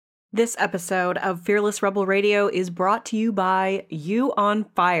This episode of Fearless Rebel Radio is brought to you by You on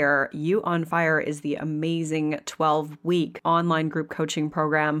Fire. You on Fire is the amazing 12-week online group coaching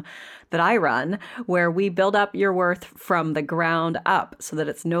program that I run, where we build up your worth from the ground up so that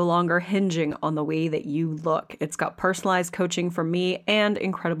it's no longer hinging on the way that you look. It's got personalized coaching from me and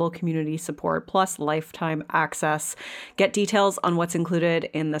incredible community support, plus lifetime access. Get details on what's included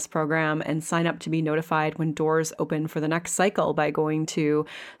in this program and sign up to be notified when doors open for the next cycle by going to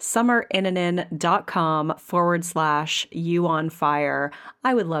summerinnanen.com/you on fire.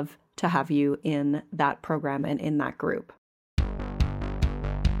 I would love to have you in that program and in that group.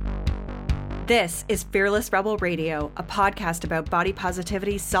 This is Fearless Rebel Radio, a podcast about body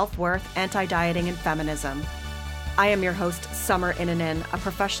positivity, self-worth, anti-dieting, and feminism. I am your host, Summer Innanen, a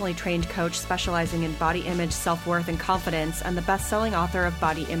professionally trained coach specializing in body image, self-worth, and confidence, and the best-selling author of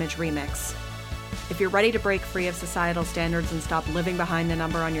Body Image Remix. If you're ready to break free of societal standards and stop living behind the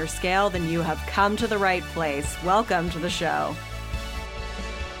number on your scale, then you have come to the right place. Welcome to the show.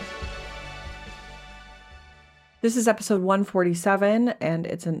 This is episode 147, and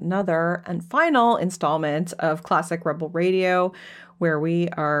it's another and final installment of Classic Rebel Radio, where we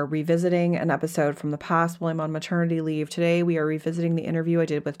are revisiting an episode from the past while I'm on maternity leave. Today, we are revisiting the interview I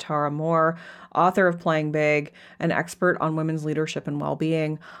did with Tara Moore, author of Playing Big, an expert on women's leadership and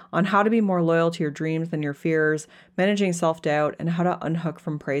well-being, on how to be more loyal to your dreams than your fears, managing self-doubt, and how to unhook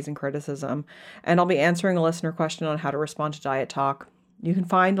from praise and criticism. And I'll be answering a listener question on how to respond to diet talk. You can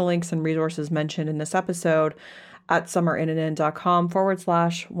find the links and resources mentioned in this episode at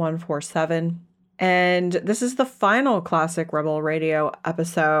summerinnanen.com/147. And this is the final Classic Rebel Radio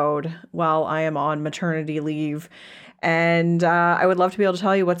episode while I am on maternity leave. And I would love to be able to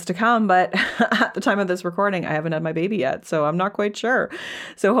tell you what's to come, but at the time of this recording, I haven't had my baby yet, so I'm not quite sure.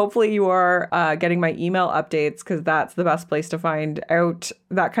 So hopefully you are getting my email updates, because that's the best place to find out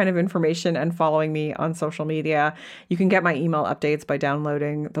that kind of information and following me on social media. You can get my email updates by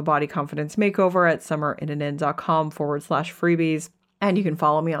downloading the Body Confidence Makeover at summerinnanen.com/freebies. And you can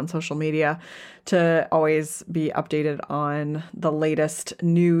follow me on social media to always be updated on the latest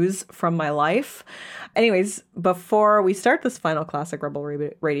news from my life. Anyways, before we start this final Classic Rebel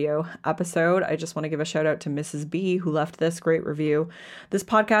Radio episode, I just want to give a shout out to Mrs. B, who left this great review. This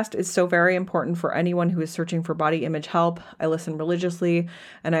podcast is so very important for anyone who is searching for body image help. I listen religiously,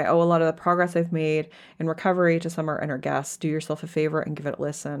 and I owe a lot of the progress I've made in recovery to Summer and her guests. Do yourself a favor and give it a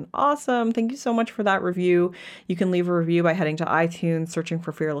listen. Awesome. Thank you so much for that review. You can leave a review by heading to iTunes, searching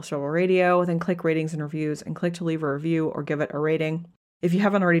for Fearless Rebel Radio, then click ratings and reviews and click to leave a review or give it a rating. If you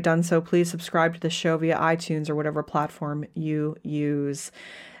haven't already done so, please subscribe to the show via iTunes or whatever platform you use.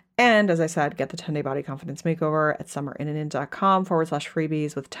 And as I said, get the 10-day body confidence makeover at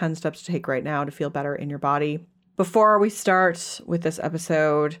summerinnanen.com/freebies with 10 steps to take right now to feel better in your body. Before we start with this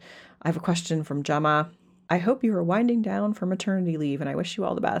episode, I have a question from Gemma. I hope you are winding down for maternity leave, and I wish you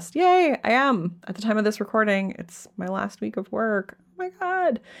all the best. Yay, I am. At the time of this recording, it's my last week of work. Oh my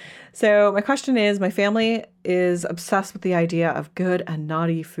God. So my question is, my family is obsessed with the idea of good and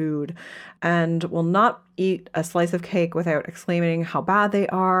naughty food and will not eat a slice of cake without exclaiming how bad they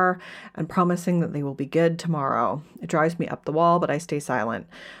are and promising that they will be good tomorrow. It drives me up the wall, but I stay silent.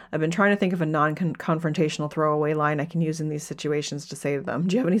 I've been trying to think of a non-confrontational throwaway line I can use in these situations to say to them.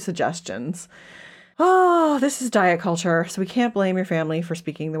 Do you have any suggestions? Oh, this is diet culture, so we can't blame your family for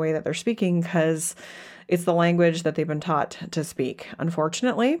speaking the way that they're speaking, because it's the language that they've been taught to speak,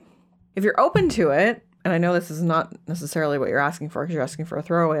 unfortunately. If you're open to it, and I know this is not necessarily what you're asking for, because you're asking for a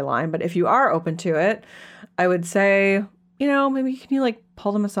throwaway line, but if you are open to it, I would say, maybe can you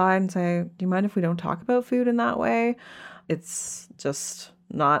pull them aside and say, do you mind if we don't talk about food in that way? It's just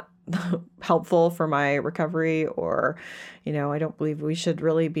not helpful for my recovery, or, I don't believe we should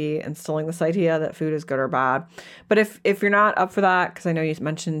really be instilling this idea that food is good or bad. But if you're not up for that, because I know you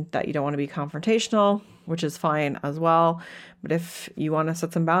mentioned that you don't want to be confrontational, which is fine as well. But if you want to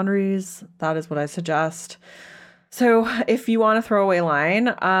set some boundaries, that is what I suggest. So if you want a throwaway line,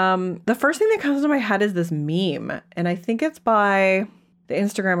 the first thing that comes to my head is this meme. And I think it's by the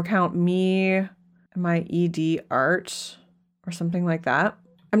Instagram account, my ED art or something like that.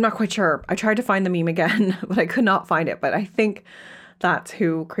 I'm not quite sure. I tried to find the meme again, but I could not find it. But I think that's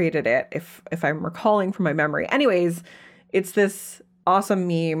who created it, if I'm recalling from my memory. Anyways, it's this awesome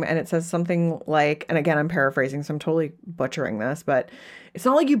meme, and it says something like, and again, I'm paraphrasing, so I'm totally butchering this, but it's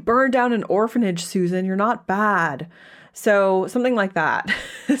not like you burned down an orphanage, Susan. You're not bad. So something like that.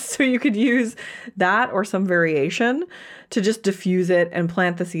 So you could use that or some variation to just diffuse it and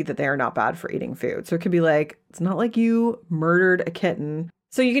plant the seed that they are not bad for eating food. So it could be like, it's not like you murdered a kitten.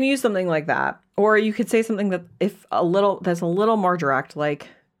 So you can use something like that. Or you could say something that that's a little more direct, like,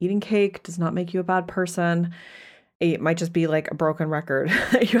 Eating cake does not make you a bad person. It might just be like a broken record.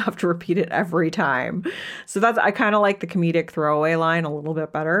 You have to repeat it every time. So I kind of like the comedic throwaway line a little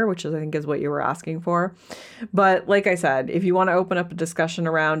bit better, which is, I think, is what you were asking for. But like I said, if you want to open up a discussion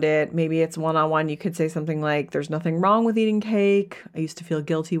around it, maybe it's one-on-one, you could say something like, there's nothing wrong with eating cake. I used to feel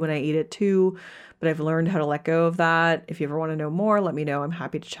guilty when I eat it too, but I've learned how to let go of that. If you ever want to know more, let me know. I'm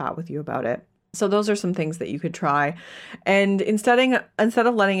happy to chat with you about it. So those are some things that you could try. And instead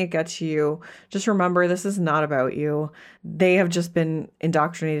of letting it get to you, just remember this is not about you. They have just been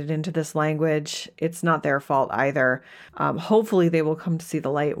indoctrinated into this language. It's not their fault either. Hopefully they will come to see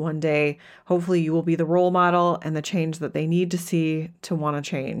the light one day. Hopefully you will be the role model and the change that they need to see to want to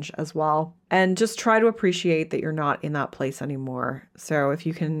change as well. And just try to appreciate that you're not in that place anymore. So if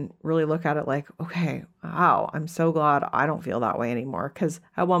you can really look at it like, okay, wow, I'm so glad I don't feel that way anymore. Because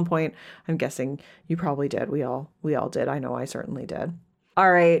at one point, I'm guessing you probably did. We all did. I know I certainly did. All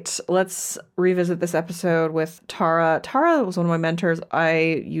right, let's revisit this episode with Tara. Tara was one of my mentors.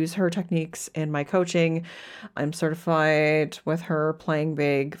 I use her techniques in my coaching. I'm certified with her Playing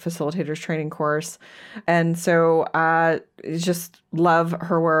Big Facilitators Training course. And so just love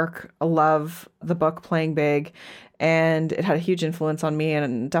her work. I love the book Playing Big. And it had a huge influence on me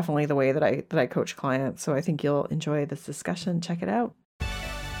and definitely the way that I coach clients. So I think you'll enjoy this discussion. Check it out.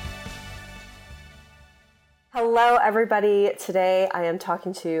 Hello, everybody. Today I am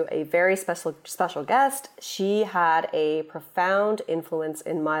talking to a very special guest. She had a profound influence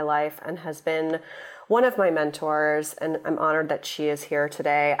in my life and has been one of my mentors, and I'm honored that she is here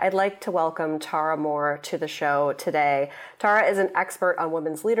today. I'd like to welcome Tara Moore to the show today. Tara is an expert on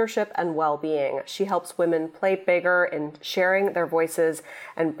women's leadership and well-being. She helps women play bigger in sharing their voices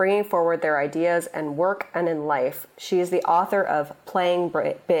and bringing forward their ideas and work and in life. She is the author of Playing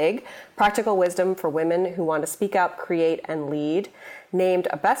Big, Practical Wisdom for Women Who Want to Speak Up, Create, and Lead, named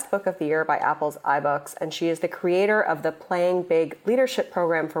a Best Book of the Year by Apple's iBooks, and she is the creator of the Playing Big Leadership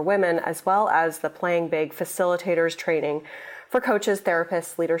Program for Women, as well as the Playing Big Facilitators Training for coaches,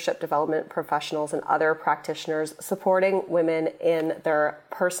 therapists, leadership development professionals, and other practitioners supporting women in their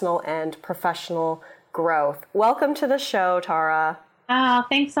personal and professional growth. Welcome to the show, Tara. Oh,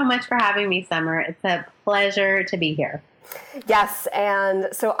 thanks so much for having me, Summer. It's a pleasure to be here. Yes, and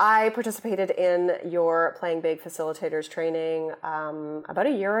so I participated in your Playing Big Facilitators training about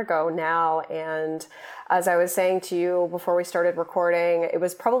a year ago now, and as I was saying to you before we started recording, it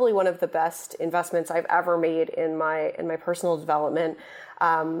was probably one of the best investments I've ever made in my personal development,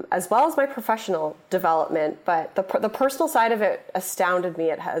 as well as my professional development. But the personal side of it astounded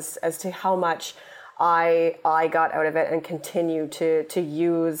me as to how much I got out of it and continue to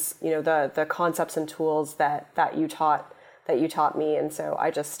use the concepts and tools that you taught me. And so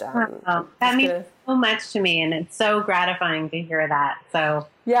I just that means so much to me, and it's so gratifying to hear that. So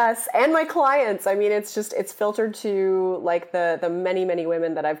yes, and my clients. I mean, it's filtered to like the many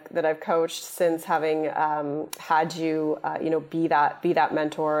women that I've coached since having had you be that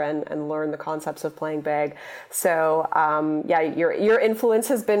mentor and learn the concepts of playing big. So your influence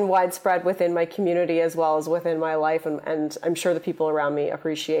has been widespread within my community as well as within my life, and I'm sure the people around me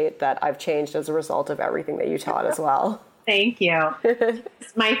appreciate that I've changed as a result of everything that you taught as well. Thank you.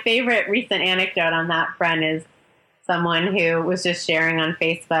 My favorite recent anecdote on that front is someone who was just sharing on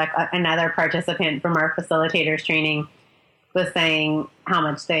Facebook. Another participant from our facilitators training was saying how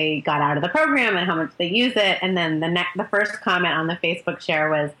much they got out of the program and how much they use it. And then the first comment on the Facebook share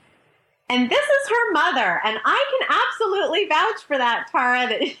was, and this is her mother. And I can absolutely vouch for that, Tara,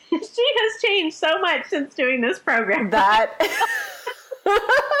 that she has changed so much since doing this program. That it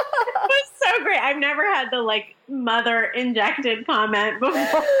was so great. I've never had the mother injected comment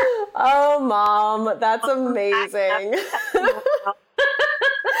before. Oh, Mom, that's amazing.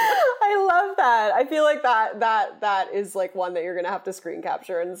 I love that. I feel like that is one that you're gonna have to screen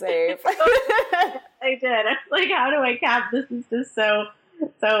capture and save. I did. I was how do I cap this? Is just so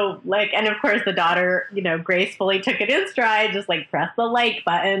and of course the daughter, gracefully took it in stride, just press the like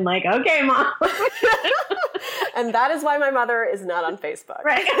button, okay, Mom. And that is why my mother is not on Facebook.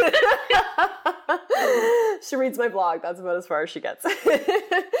 Right. She reads my blog. That's about as far as she gets.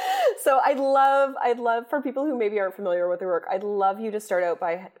 So I'd love for people who maybe aren't familiar with the work, I'd love you to start out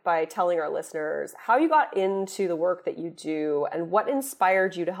by telling our listeners how you got into the work that you do and what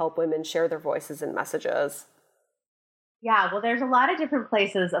inspired you to help women share their voices and messages. Yeah, well, there's a lot of different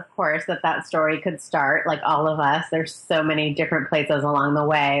places, of course, that story could start. Like all of us, there's so many different places along the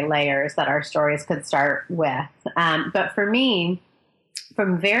way, layers that our stories could start with. But for me,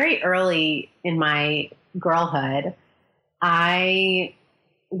 from very early in my girlhood, I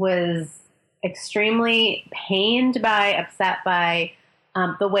was extremely pained by, upset by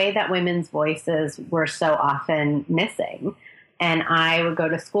the way that women's voices were so often missing. And I would go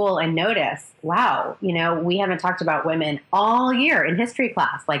to school and notice, wow, we haven't talked about women all year in history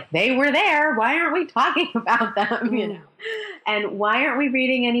class. Like, they were there. Why aren't we talking about them? And why aren't we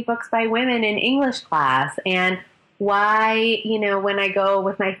reading any books by women in English class? And why, when I go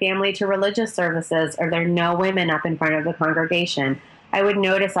with my family to religious services, are there no women up in front of the congregation? I would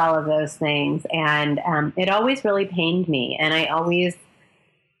notice all of those things. And it always really pained me. And I always,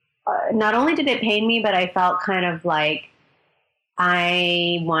 not only did it pain me, but I felt kind of like,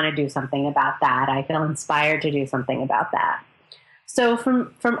 I want to do something about that. I feel inspired to do something about that. So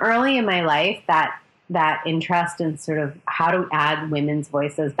from early in my life, that interest in sort of how to add women's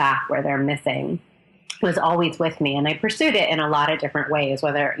voices back where they're missing was always with me. And I pursued it in a lot of different ways,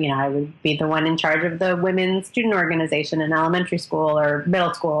 whether, I would be the one in charge of the women's student organization in elementary school or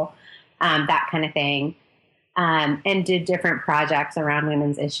middle school, that kind of thing, and did different projects around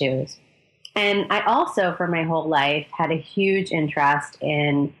women's issues. And I also, for my whole life, had a huge interest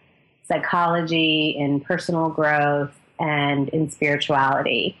in psychology, in personal growth, and in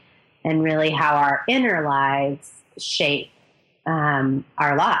spirituality, and really how our inner lives shape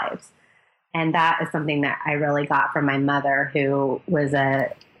our lives. And that is something that I really got from my mother, who was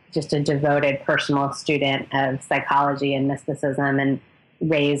just a devoted personal student of psychology and mysticism, and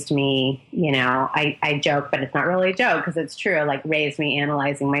raised me, I joke, but it's not really a joke because it's true, like raised me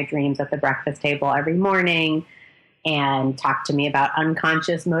analyzing my dreams at the breakfast table every morning, and talked to me about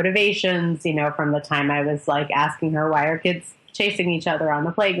unconscious motivations, from the time I was like asking her, why are kids chasing each other on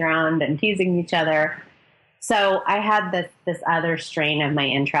the playground and teasing each other? So I had this other strain of my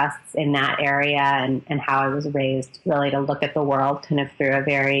interests in that area, and how I was raised really to look at the world kind of through a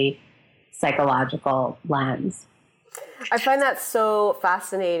very psychological lens. I find that so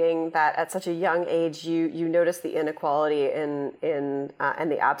fascinating that at such a young age you notice the inequality and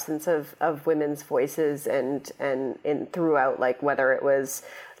the absence of women's voices and in throughout, like whether it was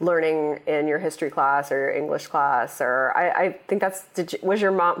learning in your history class or your English class, or I think that's did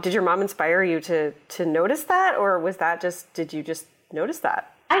your mom inspire you to notice that, or was that did you just notice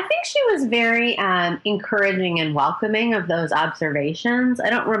that? I think she was very encouraging and welcoming of those observations. I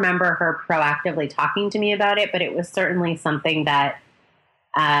don't remember her proactively talking to me about it, but it was certainly something that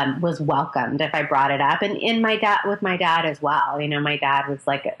was welcomed if I brought it up. And with my dad as well. My dad was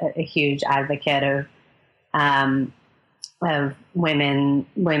like a huge advocate of women's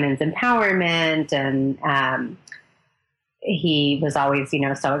empowerment, and he was always,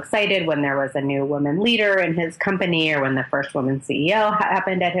 so excited when there was a new woman leader in his company, or when the first woman CEO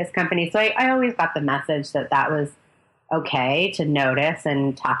happened at his company. So I always got the message that was okay to notice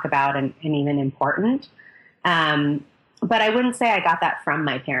and talk about, and even important. But I wouldn't say I got that from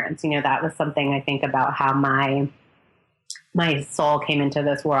my parents. That was something I think about how my soul came into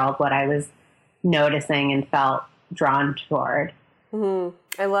this world, what I was noticing and felt drawn toward. Mm-hmm.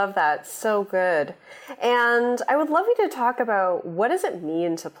 I love that. So good. And I would love you to talk about, what does it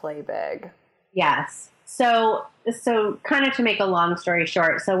mean to play big? Yes. So kind of to make a long story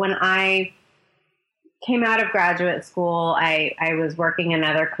short, so when I came out of graduate school, I was working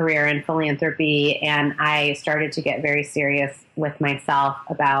another career in philanthropy, and I started to get very serious with myself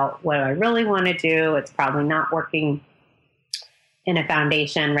about what do I really want to do. It's probably not working in a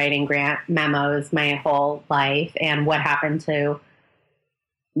foundation, writing grant memos my whole life, and what happened to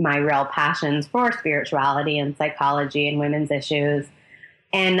my real passions for spirituality and psychology and women's issues.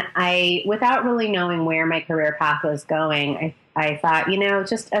 And I, without really knowing where my career path was going, I thought,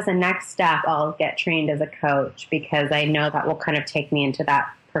 just as a next step, I'll get trained as a coach, because I know that will kind of take me into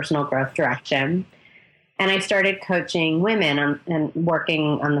that personal growth direction. And I started coaching women and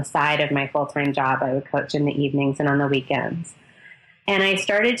working on the side of my full-time job. I would coach in the evenings and on the weekends. And I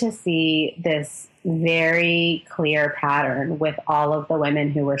started to see this very clear pattern with all of the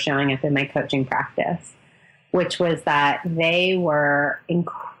women who were showing up in my coaching practice, which was that they were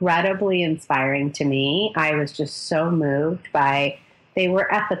incredibly inspiring to me. I was just so moved they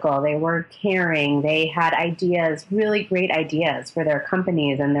were ethical, they were caring, they had ideas, really great ideas for their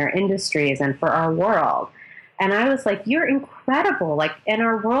companies and their industries and for our world. And I was like, you're incredible. And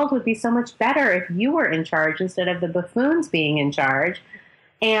our world would be so much better if you were in charge instead of the buffoons being in charge.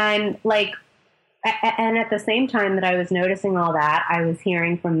 And at the same time that I was noticing all that, I was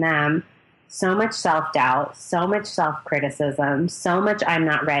hearing from them so much self-doubt, so much self-criticism, so much I'm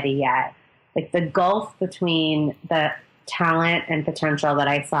not ready yet. The gulf between the talent and potential that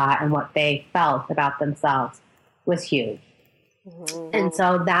I saw and what they felt about themselves was huge. Mm-hmm. And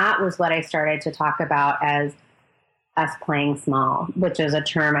so that was what I started to talk about as us playing small, which is a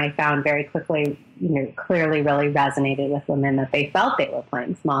term I found very quickly, clearly really resonated with women, that they felt they were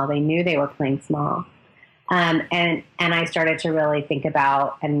playing small. They knew they were playing small. And I started to really think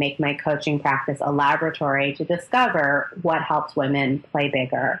about and make my coaching practice a laboratory to discover what helps women play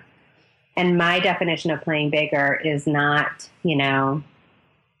bigger. And my definition of playing bigger is not,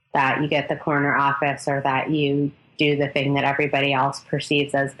 that you get the corner office or that you do the thing that everybody else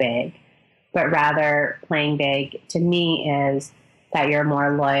perceives as big, but rather playing big to me is that you're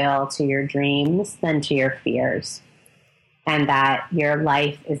more loyal to your dreams than to your fears, and that your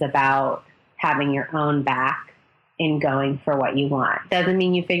life is about having your own back in going for what you want. Doesn't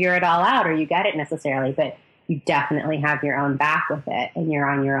mean you figure it all out or you get it necessarily, but you definitely have your own back with it and you're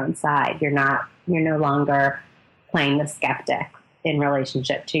on your own side. You're no longer playing the skeptic in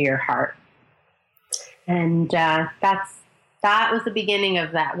relationship to your heart. And that was the beginning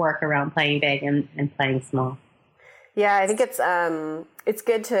of that work around playing big and playing small. Yeah, I think it's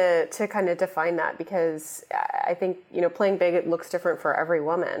good to kind of define that, because I think, playing big, it looks different for every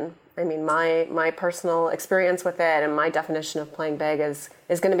woman. I mean, my personal experience with it and my definition of playing big is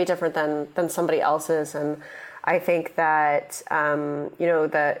going to be different than somebody else's. And I think that,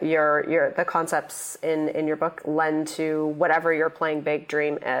 the concepts in your book lend to whatever your playing big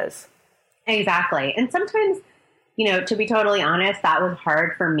dream is. Exactly. And sometimes, to be totally honest, that was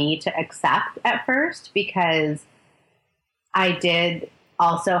hard for me to accept at first, because I did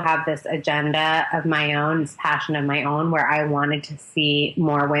also have this agenda of my own, this passion of my own, where I wanted to see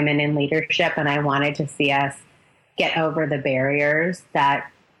more women in leadership, and I wanted to see us get over the barriers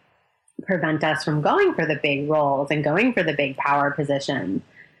that prevent us from going for the big roles and going for the big power positions.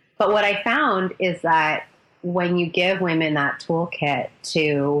 But what I found is that when you give women that toolkit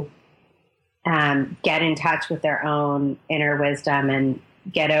to get in touch with their own inner wisdom and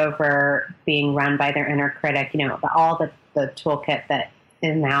get over being run by their inner critic, all the toolkit that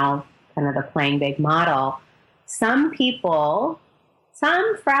is now kind of the playing big model, some people,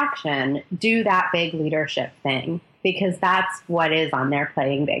 some fraction, do that big leadership thing because that's what is on their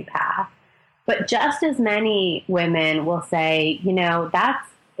playing big path. But just as many women will say,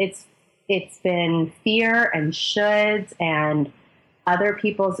 it's been fear and shoulds and other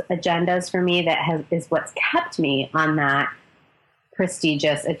people's agendas for me that is what's kept me on that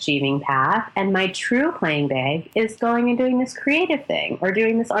prestigious achieving path. And my true playing big is going and doing this creative thing or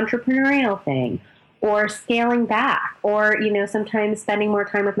doing this entrepreneurial thing or scaling back or, sometimes spending more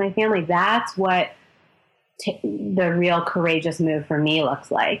time with my family. That's what the real courageous move for me looks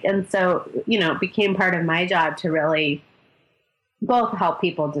like. And so, it became part of my job to really both help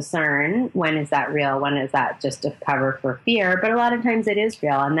people discern when is that real, when is that just a cover for fear. But a lot of times it is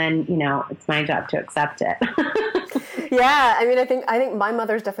real. And then, it's my job to accept it. Yeah, I mean, I think my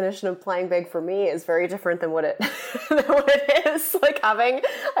mother's definition of playing big for me is very different than what it is. Like I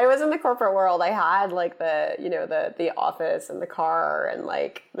was in the corporate world. I had like the office and the car and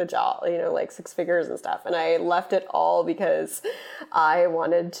like the job, like 6 figures and stuff. And I left it all because I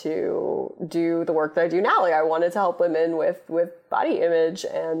wanted to do the work that I do now. Like I wanted to help women with body image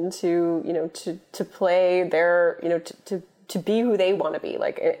and to play their, to be who they want to be,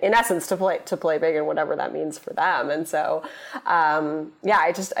 like in essence, to play big and whatever that means for them. And so, I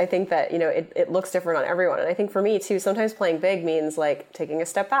think that, it looks different on everyone. And I think for me too, sometimes playing big means like taking a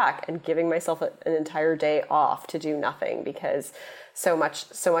step back and giving myself an entire day off to do nothing, because so much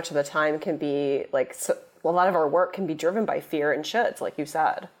of the time can be like, a lot of our work can be driven by fear and shoulds, like you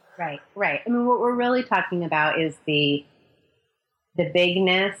said. Right. I mean, what we're really talking about is the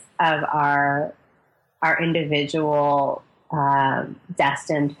bigness of our individual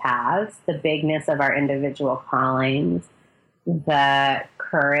destined paths, the bigness of our individual callings, the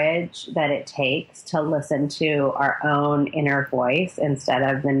courage that it takes to listen to our own inner voice instead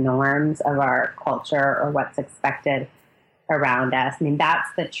of the norms of our culture or what's expected around us. I mean, that's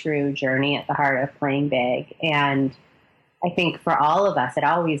the true journey at the heart of playing big. And I think for all of us, it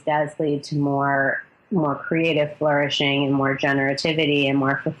always does lead to more creative flourishing and more generativity and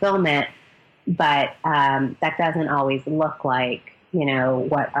more fulfillment. But that doesn't always look like,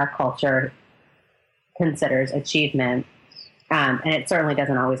 what our culture considers achievement. And it certainly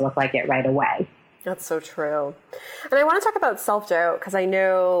doesn't always look like it right away. That's so true. And I want to talk about self-doubt, because I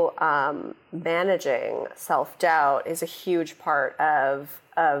know managing self-doubt is a huge part of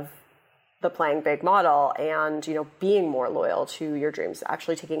the playing big model, and being more loyal to your dreams,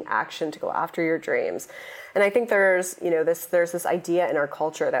 actually taking action to go after your dreams. And I think there's this idea in our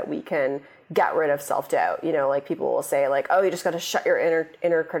culture that we can get rid of self-doubt. Like people will say like, oh, you just got to shut your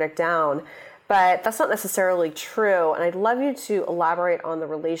inner critic down. But that's not necessarily true. And I'd love you to elaborate on the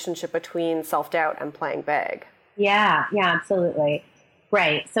relationship between self-doubt and playing big. Yeah, absolutely.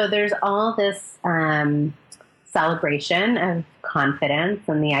 Right. So there's all this celebration of confidence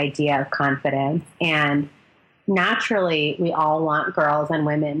and the idea of confidence. And naturally, we all want girls and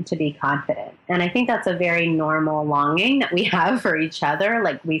women to be confident. And I think that's a very normal longing that we have for each other.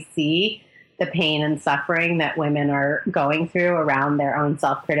 Like, we see the pain and suffering that women are going through around their own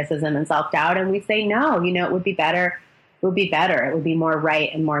self-criticism and self-doubt. And we say, no, it would be better. It would be better. It would be more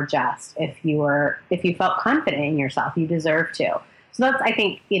right and more just if you felt confident in yourself. You deserve to. So that's, I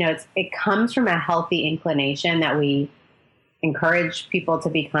think, it comes from a healthy inclination that we encourage people to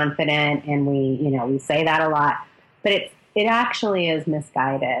be confident, and we say that a lot, but it actually is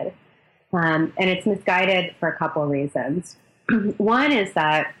misguided. And it's misguided for a couple of reasons. One is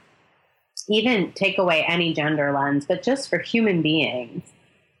that, even take away any gender lens, but just for human beings,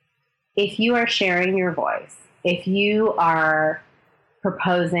 if you are sharing your voice, if you are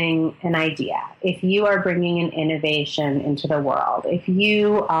proposing an idea, if you are bringing an innovation into the world, if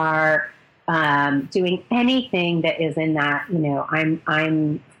you are doing anything that is in that,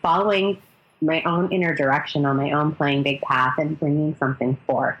 I'm following my own inner direction on my own playing big path and bringing something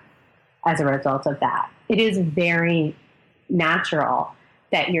forth as a result of that. It is very natural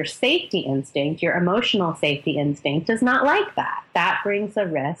that your safety instinct, your emotional safety instinct, is not like that. That brings a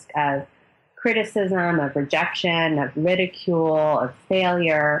risk of criticism, of rejection, of ridicule, of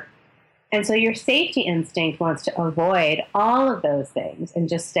failure. And so your safety instinct wants to avoid all of those things and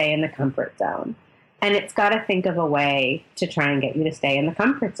just stay in the comfort zone. And it's got to think of a way to try and get you to stay in the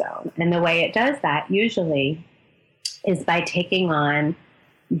comfort zone. And the way it does that usually is by taking on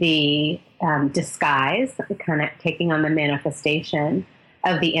the disguise, kind of taking on the manifestation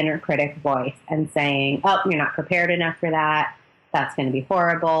of the inner critic voice and saying, oh, you're not prepared enough for that. That's going to be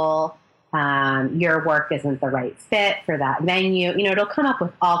horrible. Your work isn't the right fit for that venue. It'll come up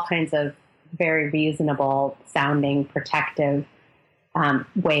with all kinds of very reasonable sounding protective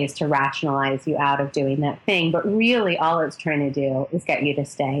ways to rationalize you out of doing that thing. But really all it's trying to do is get you to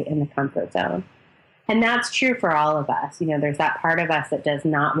stay in the comfort zone. And that's true for all of us. There's that part of us that does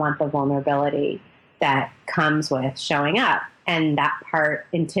not want the vulnerability that comes with showing up. And that part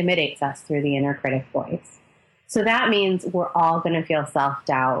intimidates us through the inner critic voice. So that means we're all going to feel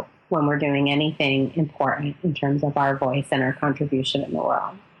self-doubt when we're doing anything important in terms of our voice and our contribution in the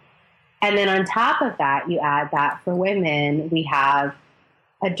world. And then on top of that, you add that for women, we have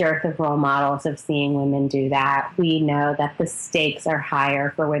a dearth of role models of seeing women do that. We know that the stakes are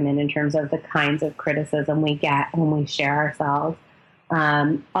higher for women in terms of the kinds of criticism we get when we share ourselves.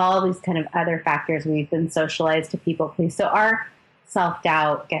 All these kind of other factors, we've been socialized to people please. So our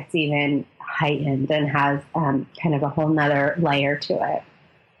self-doubt gets even heightened and has kind of a whole nother layer to it.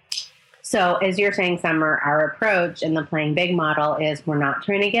 So as you're saying, Summer, our approach in the Playing Big model is we're not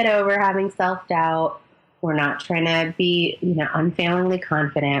trying to get over having self-doubt. We're not trying to be, unfailingly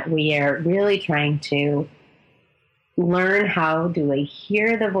confident. We are really trying to learn how do we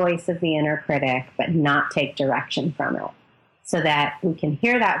hear the voice of the inner critic, but not take direction from it, so that we can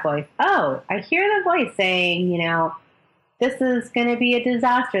hear that voice. Oh, I hear the voice saying, this is going to be a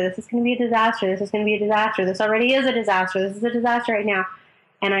disaster. This is going to be a disaster. This is going to be a disaster. This already is a disaster. This is a disaster right now.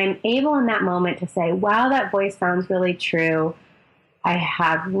 And I'm able in that moment to say, wow, that voice sounds really true. I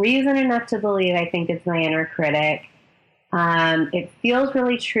have reason enough to believe I think it's my inner critic. It feels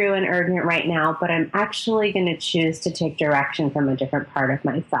really true and urgent right now, but I'm actually going to choose to take direction from a different part of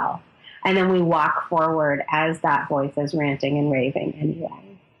myself. And then we walk forward as that voice is ranting and raving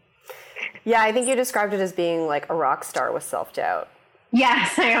anyway. Yeah, I think you described it as being like a rock star with self-doubt.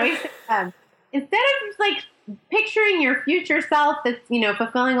 Yes, I always instead of like picturing your future self that's,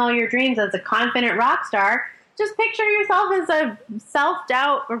 fulfilling all your dreams as a confident rock star, just picture yourself as a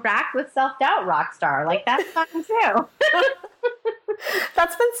self-doubt, racked with self-doubt rock star. Like, that's fun too.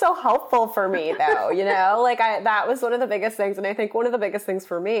 That's been so helpful for me, though, that was one of the biggest things. And I think one of the biggest things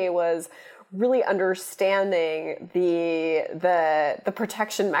for me was really understanding the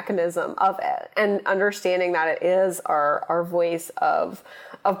protection mechanism of it, and understanding that it is our voice of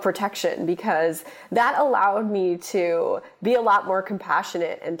protection, because that allowed me to be a lot more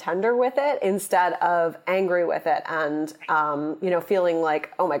compassionate and tender with it instead of angry with it and feeling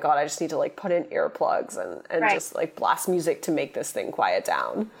like, oh my God, I just need to like put in earplugs and right. Just like blast music to make this thing quiet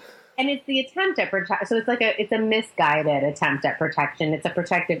down. And it's the attempt at protection. So it's a misguided attempt at protection. It's a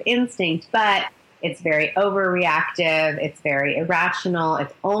protective instinct, but it's very overreactive. It's very irrational.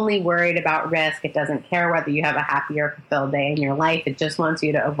 It's only worried about risk. It doesn't care whether you have a happy or fulfilled day in your life. It just wants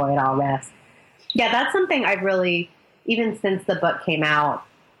you to avoid all risk. Yeah, that's something I've really, even since the book came out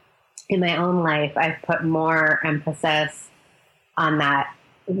in my own life, I've put more emphasis on that,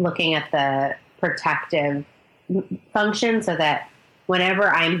 looking at the protective function so that whenever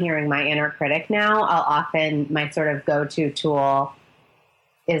I'm hearing my inner critic now, my sort of go-to tool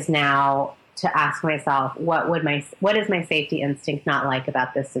is now to ask myself, what is my safety instinct not like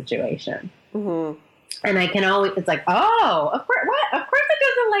about this situation? Mm-hmm. And I can always, it's like, oh, of course it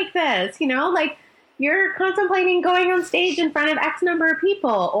doesn't like this, like you're contemplating going on stage in front of X number of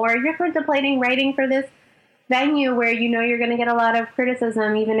people, or you're contemplating writing for this venue where you're going to get a lot of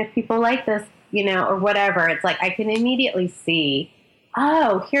criticism, even if people like this, or whatever. It's like I can immediately see,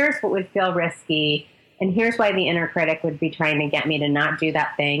 oh, here's what would feel risky, and here's why the inner critic would be trying to get me to not do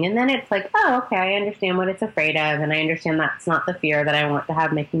that thing. And then it's like, oh, okay, I understand what it's afraid of, and I understand that's not the fear that I want to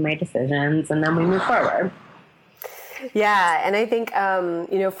have making my decisions, and then we move forward. Yeah, and I think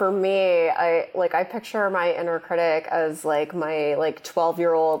for me, I picture my inner critic as like my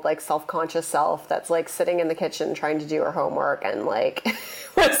 12-year-old self-conscious self that's sitting in the kitchen trying to do her homework and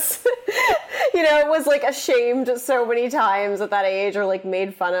was ashamed so many times at that age, or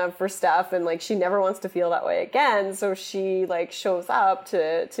made fun of for stuff, and she never wants to feel that way again. So she shows up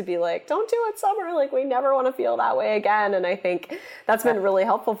to be like, don't do it, Summer. We never want to feel that way again. And I think that's been really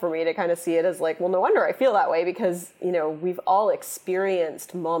helpful for me to kind of see it as well, no wonder I feel that way, because we've all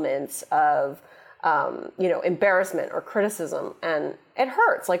experienced moments of embarrassment or criticism, and it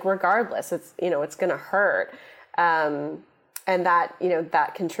hurts. Regardless, it's it's going to hurt. And that,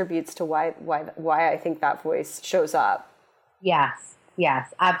 that contributes to why I think that voice shows up. Yes,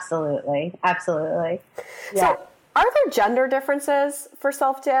 absolutely. Yeah. So are there gender differences for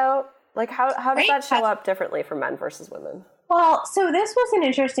self-doubt? How does that show up differently for men versus women? Well, so this was an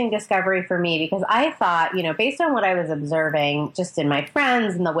interesting discovery for me, because I thought, based on what I was observing just in my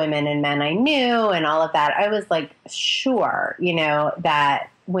friends and the women and men I knew and all of that, I was sure, that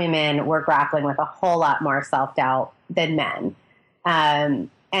women were grappling with a whole lot more self-doubt than men. And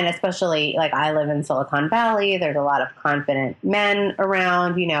especially I live in Silicon Valley, there's a lot of confident men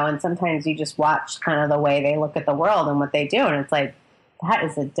around, and sometimes you just watch kind of the way they look at the world and what they do. And it's that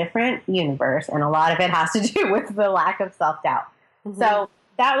is a different universe. And a lot of it has to do with the lack of self-doubt. Mm-hmm. So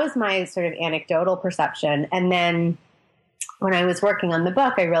that was my sort of anecdotal perception. And then when I was working on the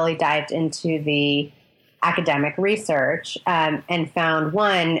book, I really dived into the academic research and found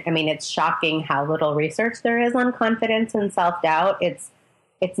it's shocking how little research there is on confidence and self-doubt. It's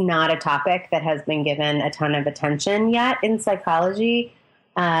not a topic that has been given a ton of attention yet in psychology.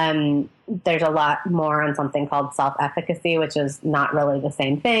 There's a lot more on something called self-efficacy, which is not really the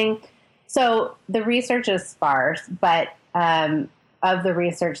same thing. So the research is sparse, but of the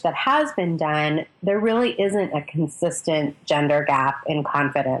research that has been done, there really isn't a consistent gender gap in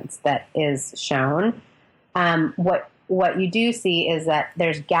confidence that is shown. What you do see is that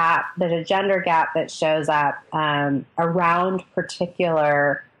there's a gender gap that shows up around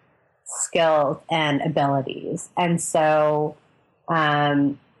particular skills and abilities. And so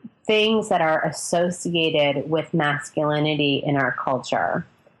things that are associated with masculinity in our culture,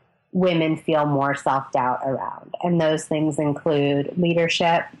 women feel more self-doubt around. And those things include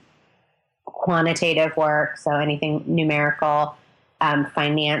leadership, quantitative work, so anything numerical,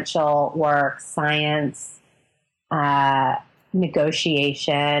 financial work, science,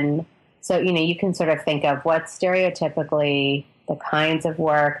 negotiation. So, you can sort of think of what's stereotypically the kinds of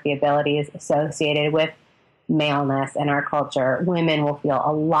work, the abilities associated with maleness in our culture. Women will feel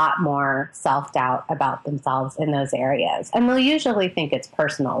a lot more self-doubt about themselves in those areas. And they'll usually think it's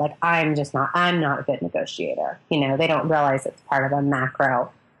personal. I'm not a good negotiator. They don't realize it's part of a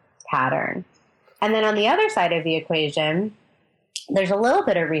macro pattern. And then on the other side of the equation, there's a little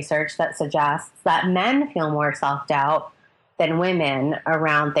bit of research that suggests that men feel more self-doubt than women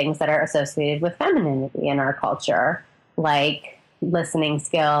around things that are associated with femininity in our culture, like listening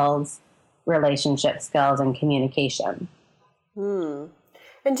skills, relationship skills, and communication. And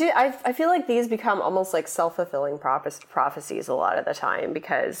I feel like these become almost like self-fulfilling prophecies a lot of the time,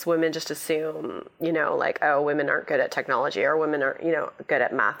 because women just assume, women aren't good at technology, or women aren't, good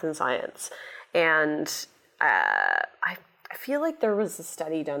at math and science. And I feel like there was a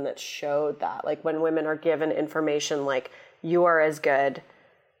study done that showed that, when women are given information you are as good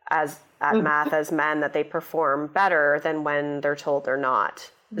at math as men, that they perform better than when they're told they're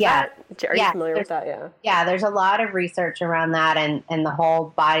not. Are you familiar with that? Yeah, there's a lot of research around that, and the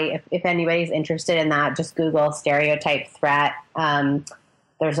whole body. If anybody's interested in that, just Google stereotype threat.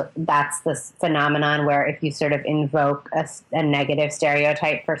 That's this phenomenon where if you sort of invoke a negative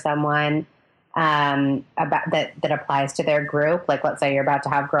stereotype for someone about that applies to their group, let's say you're about to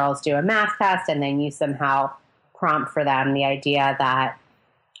have girls do a math test, and then you somehow prompt for them the idea that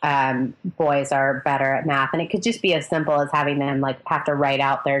boys are better at math. And it could just be as simple as having them have to write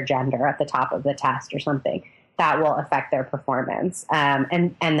out their gender at the top of the test or something. that will affect their performance.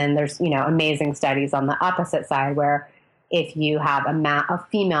 And then there's, amazing studies on the opposite side where if you have a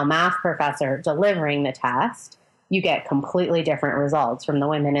female math professor delivering the test, you get completely different results from the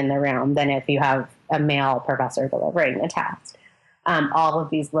women in the room than if you have a male professor delivering the test. All of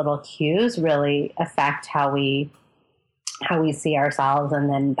these little cues really affect how we see ourselves, and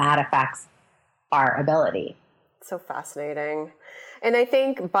then that affects our ability. So fascinating. And I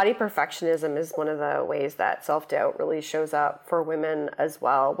think body perfectionism is one of the ways that self-doubt really shows up for women as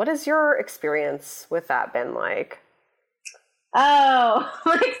well. What has your experience with that been like? Oh,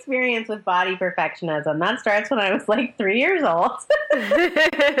 my experience with body perfectionism. That starts when I was like 3 years old.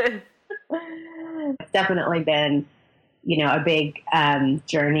 It's definitely been, a big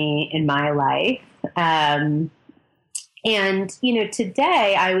journey in my life. And,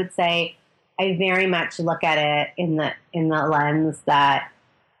 today I would say I very much look at it in the lens that,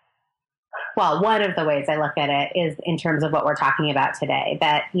 well, one of the ways I look at it is in terms of what we're talking about today,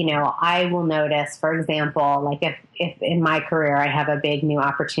 that, I will notice, for example, like if in my career I have a big new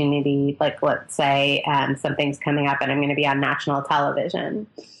opportunity, like let's say something's coming up and I'm going to be on national television,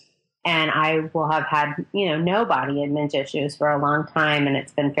 and I will have had, no body image issues for a long time, and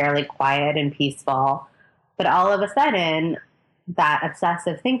it's been fairly quiet and peaceful. But all of a sudden, that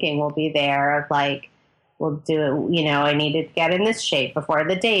obsessive thinking will be there of like, we'll do, I need to get in this shape before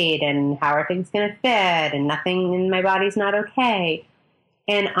the date, and how are things going to fit, and nothing in my body's not okay.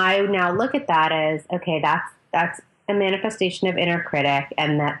 And I now look at that as, okay, that's a manifestation of inner critic,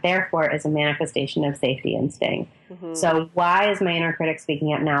 and that therefore is a manifestation of safety instinct. Mm-hmm. So why is my inner critic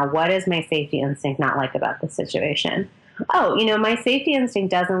speaking up now? What is my safety instinct not like about this situation? Oh, my safety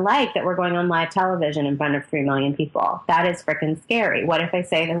instinct doesn't like that we're going on live television in front of 3 million people. That is freaking scary. What if I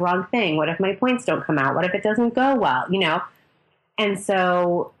say the wrong thing? What if my points don't come out? What if it doesn't go well? And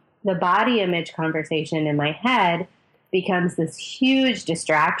so the body image conversation in my head becomes this huge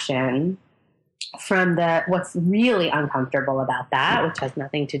distraction from what's really uncomfortable about that, which has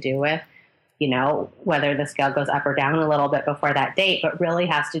nothing to do with, whether the scale goes up or down a little bit before that date, but really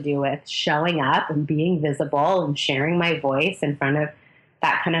has to do with showing up and being visible and sharing my voice in front of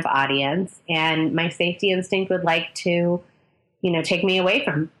that kind of audience. And my safety instinct would like to, take me away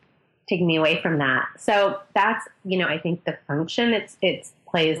from that. So that's, I think the function it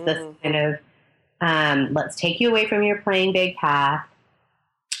plays this kind of, let's take you away from your playing big path.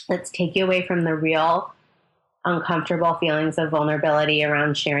 Let's take you away from the real uncomfortable feelings of vulnerability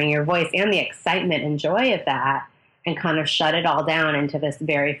around sharing your voice and the excitement and joy of that, and kind of shut it all down into this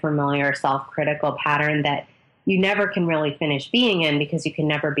very familiar self-critical pattern that you never can really finish being in, because you can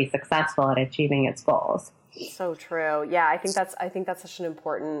never be successful at achieving its goals. So true. Yeah, I think that's such an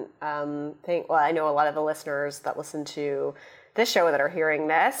important thing. Well, I know a lot of the listeners that listen to this show that are hearing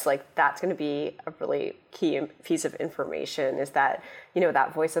this, like that's going to be a really key piece of information, is that,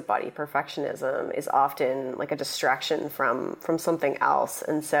 that voice of body perfectionism is often like a distraction from something else.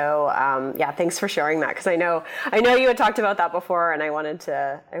 And so, thanks for sharing that. Cause I know you had talked about that before, and I wanted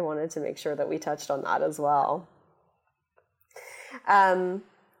to make sure that we touched on that as well.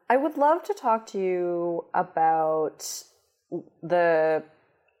 I would love to talk to you about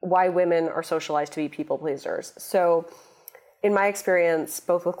why women are socialized to be people pleasers. So, in my experience,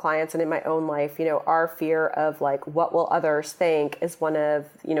 both with clients and in my own life, our fear of like, what will others think is one of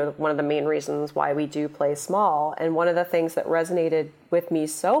the main reasons why we do play small. And one of the things that resonated with me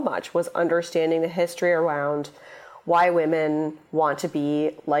so much was understanding the history around why women want to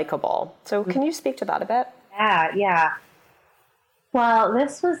be likable. So can you speak to that a bit? Yeah. Well,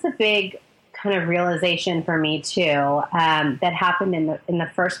 this was a big kind of realization for me too, that happened in the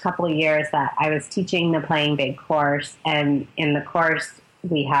first couple of years that I was teaching the Playing Big course. And in the course,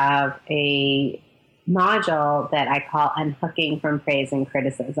 we have a module that I call Unhooking from Praise and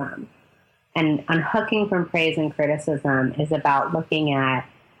Criticism. And unhooking from praise and criticism is about looking at,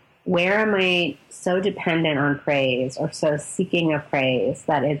 where am I so dependent on praise or so seeking of praise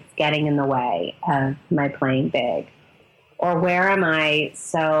that it's getting in the way of my playing big? Or where am I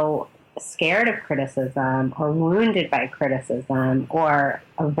so scared of criticism or wounded by criticism or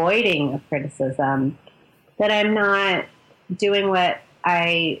avoiding of criticism that I'm not doing what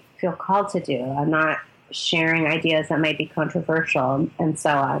I feel called to do? I'm not sharing ideas that might be controversial, and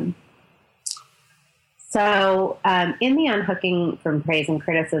so on. So in the Unhooking from Praise and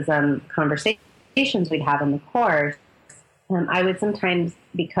Criticism conversations we'd have in the course, I would sometimes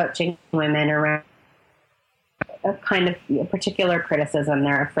be coaching women around a kind of a particular criticism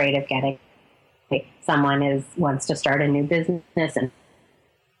they're afraid of getting. Someone wants to start a new business and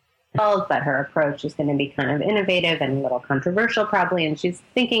but her approach is going to be kind of innovative and a little controversial probably. And she's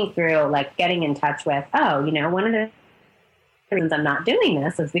thinking through like getting in touch with, one of the reasons I'm not doing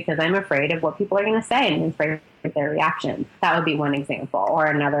this is because I'm afraid of what people are going to say and I'm afraid of their reaction. That would be one example. Or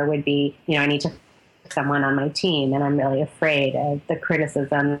another would be, I need to someone on my team and I'm really afraid of the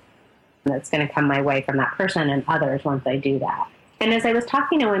criticism that's going to come my way from that person and others once I do that. And as I was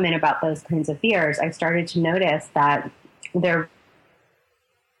talking to women about those kinds of fears, I started to notice that their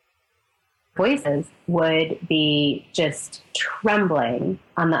voices would be just trembling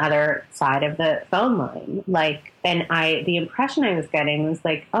on the other side of the phone line. The impression I was getting was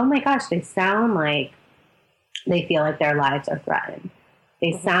like, oh my gosh, they sound like they feel like their lives are threatened.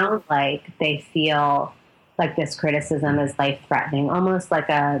 They sound like they feel like this criticism is life-threatening, almost like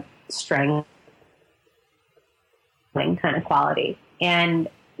a strangling kind of quality. And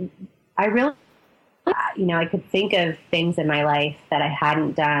I really, I could think of things in my life that I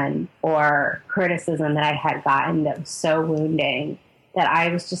hadn't done or criticism that I had gotten that was so wounding that I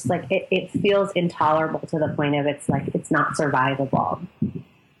was just like, it feels intolerable to the point of it's not survivable.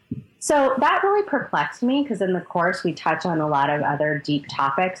 So that really perplexed me because in the course we touch on a lot of other deep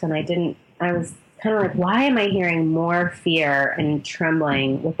topics and I was kind of like, why am I hearing more fear and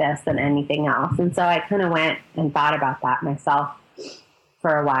trembling with this than anything else? And so I kind of went and thought about that myself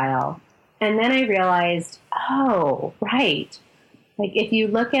for a while. And then I realized, oh, right. Like if you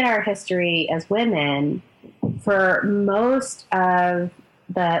look at our history as women, for most of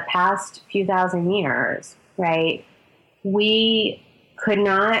the past few thousand years, right, we could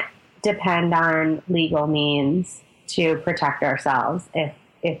not depend on legal means to protect ourselves if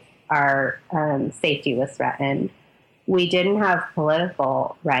our safety was threatened. We didn't have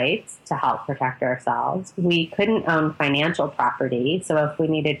political rights to help protect ourselves. We couldn't own financial property. So if we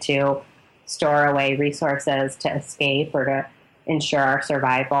needed to store away resources to escape or to ensure our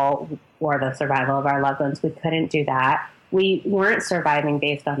survival or the survival of our loved ones, we couldn't do that. We weren't surviving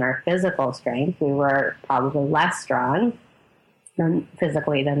based on our physical strength. We were probably less strong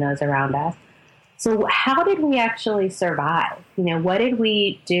physically than those around us. So how did we actually survive? What did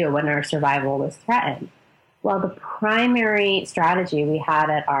we do when our survival was threatened? Well, the primary strategy we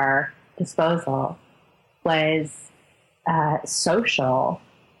had at our disposal was social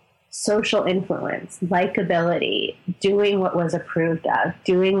influence, likability, doing what was approved of,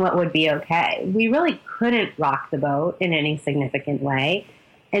 doing what would be okay. We really couldn't rock the boat in any significant way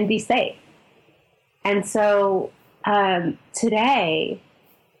and be safe. And so today,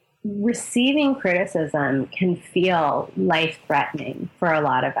 receiving criticism can feel life-threatening for a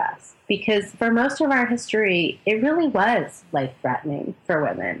lot of us because for most of our history, it really was life-threatening for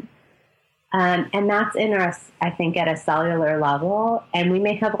women. And that's in us, I think, at a cellular level. And we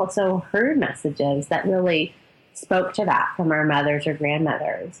may have also heard messages that really spoke to that from our mothers or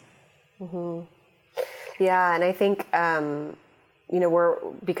grandmothers. Mm-hmm. Yeah, and I think,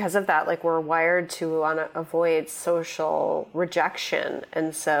 because of that, we're wired to want to avoid social rejection.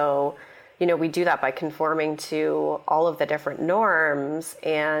 And so, we do that by conforming to all of the different norms.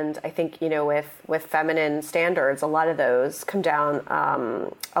 And I think, with feminine standards, a lot of those come down,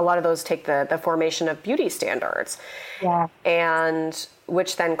 a lot of those take the formation of beauty standards. Yeah. And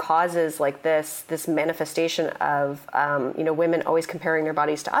which then causes this manifestation of, women always comparing their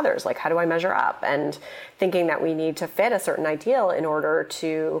bodies to others. Like, how do I measure up? And thinking that we need to fit a certain ideal in order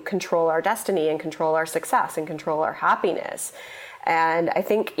to control our destiny and control our success and control our happiness. And I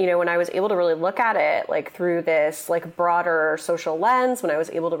think, when I was able to really look at it, through this, broader social lens, when I was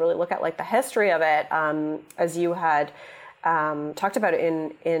able to really look at, the history of it, as you had talked about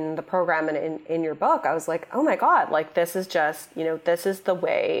it in the program and in your book, I was like, oh my God, this is just, this is the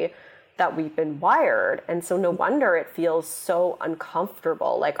way that we've been wired. And so no wonder it feels so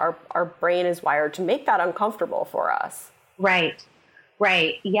uncomfortable. Our brain is wired to make that uncomfortable for us. Right.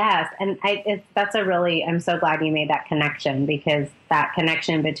 Yes. And I'm so glad you made that connection because that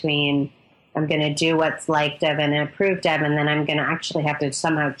connection between I'm going to do what's liked of and approved of, and then I'm going to actually have to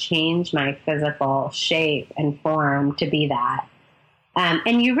somehow change my physical shape and form to be that.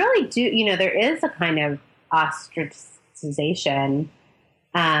 And you really do, there is a kind of ostracization,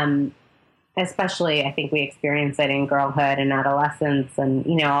 especially I think we experience it in girlhood and adolescence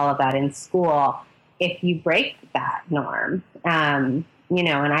and, all of that in school. If you break that norm, and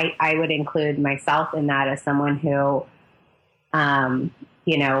I would include myself in that as someone who,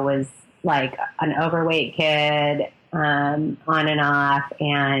 was like an overweight kid, on and off,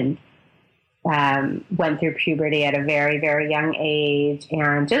 and went through puberty at a very, very young age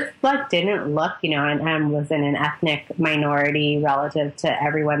and just didn't look, and was in an ethnic minority relative to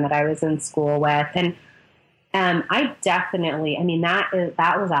everyone that I was in school with. And I definitely, I mean, that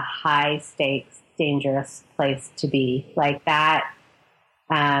was a high stakes, dangerous place to be. Like that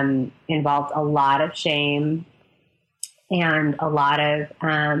involved a lot of shame and a lot of,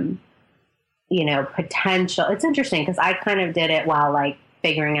 potential. It's interesting because I kind of did it while like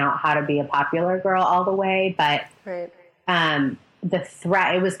figuring out how to be a popular girl all the way. But Right. The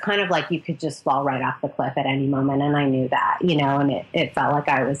threat, it was kind of like you could just fall right off the cliff at any moment. And I knew that, and it felt like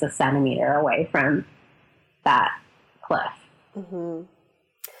I was a centimeter away from that cliff. Mm-hmm.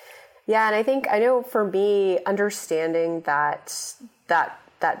 Yeah. And I know for me, understanding that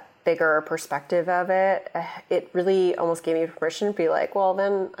bigger perspective of it, it really almost gave me permission to be like, well,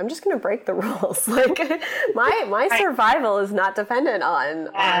 then I'm just going to break the rules. Like my survival is not dependent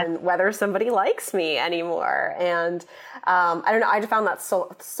on whether somebody likes me anymore. And I don't know, I found that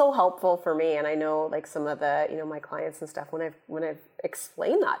so helpful for me. And I know like some of the, my clients and stuff, when I've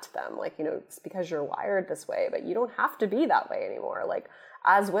explained that to them, like, it's because you're wired this way, but you don't have to be that way anymore. Like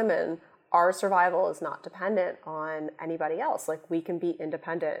as women, our survival is not dependent on anybody else. Like we can be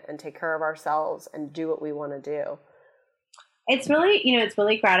independent and take care of ourselves and do what we want to do. It's really, it's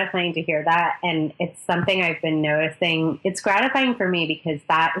really gratifying to hear that. And it's something I've been noticing. It's gratifying for me because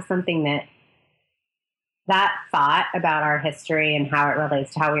that is something that thought about our history and how it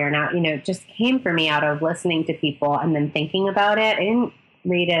relates to how we are now, just came for me out of listening to people and then thinking about it. I didn't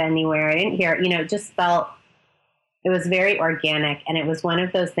read it anywhere. I didn't hear it, it just felt, it was very organic. And it was one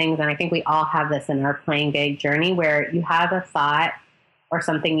of those things, and I think we all have this in our playing big journey, where you have a thought or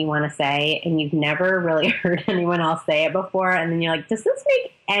something you want to say and you've never really heard anyone else say it before. And then you're like, does this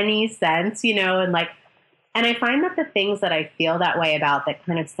make any sense? And I find that the things that I feel that way about that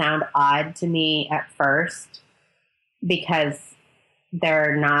kind of sound odd to me at first, because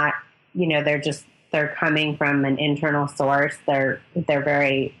they're not, they're coming from an internal source. They're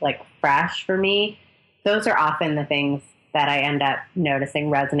very like fresh for me. Those are often the things that I end up noticing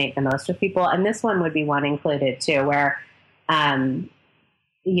resonate the most with people. And this one would be one included too, where, Summer,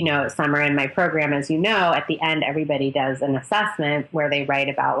 in my program, as at the end, everybody does an assessment where they write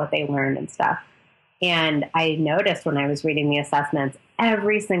about what they learned and stuff. And I noticed when I was reading the assessments,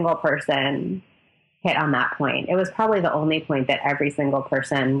 every single person hit on that point. It was probably the only point that every single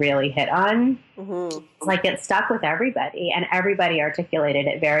person really hit on. Mm-hmm. Like it stuck with everybody and everybody articulated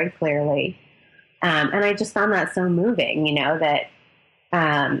it very clearly. And I just found that so moving, that,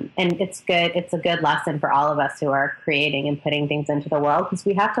 and it's good. It's a good lesson for all of us who are creating and putting things into the world, because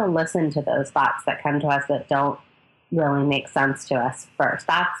we have to listen to those thoughts that come to us that don't really make sense to us first.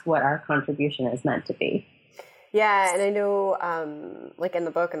 That's what our contribution is meant to be. Yeah. And I know, like in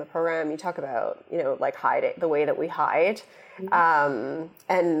the book and the program, you talk about, like hiding, the way that we hide.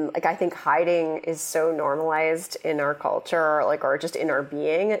 And like, I think hiding is so normalized in our culture, like, or just in our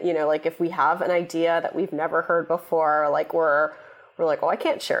being, like if we have an idea that we've never heard before, like we're like, well, I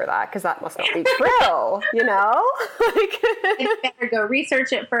can't share that because that must not be true, Like, it's better go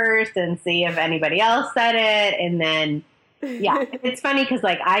research it first and see if anybody else said it. And then, yeah, it's funny because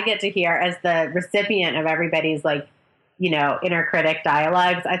like I get to hear as the recipient of everybody's like, inner critic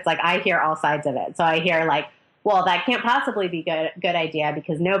dialogues. It's like I hear all sides of it. So I hear like, well, that can't possibly be good idea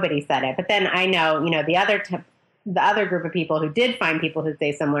because nobody said it. But then I know, the other group of people who did find people who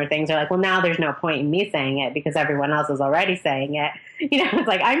say similar things are like, well, now there's no point in me saying it because everyone else is already saying it. It's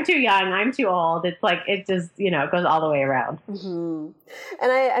like, I'm too young, I'm too old. It's like, it just, it goes all the way around. Mm-hmm.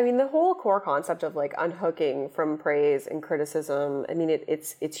 And I mean, the whole core concept of like unhooking from praise and criticism, I mean,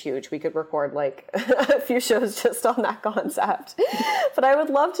 it's huge. We could record like a few shows just on that concept. But I would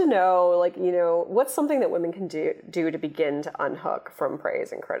love to know, like, what's something that women can do to begin to unhook from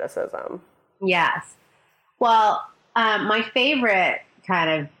praise and criticism? Yes. Well, my favorite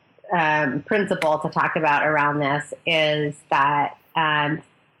kind of principle to talk about around this is that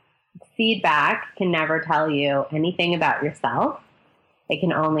feedback can never tell you anything about yourself. It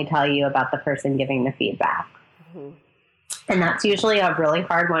can only tell you about the person giving the feedback. Mm-hmm. And that's usually a really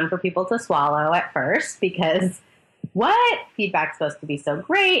hard one for people to swallow at first, because what? Feedback's supposed to be so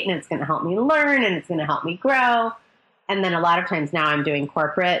great and it's going to help me learn and it's going to help me grow. And then a lot of times now I'm doing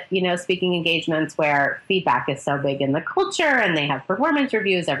corporate, speaking engagements where feedback is so big in the culture, and they have performance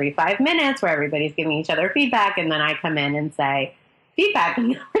reviews every 5 minutes where everybody's giving each other feedback. And then I come in and say, feedback can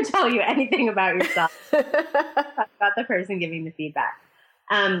never tell you anything about yourself, about the person giving the feedback.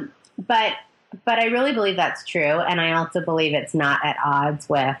 But I really believe that's true. And I also believe it's not at odds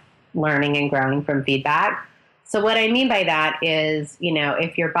with learning and growing from feedback. So what I mean by that is,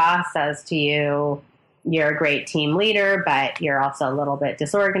 if your boss says to you, you're a great team leader, but you're also a little bit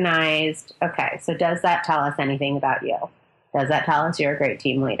disorganized. Okay, so does that tell us anything about you? Does that tell us you're a great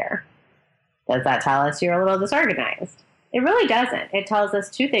team leader? Does that tell us you're a little disorganized? It really doesn't. It tells us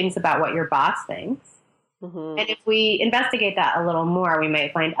two things about what your boss thinks. Mm-hmm. And if we investigate that a little more, we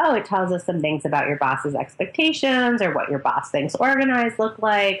might find, it tells us some things about your boss's expectations, or what your boss thinks organized look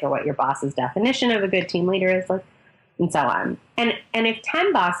like, or what your boss's definition of a good team leader is like, and so on. And if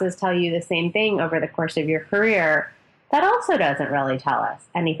 10 bosses tell you the same thing over the course of your career, that also doesn't really tell us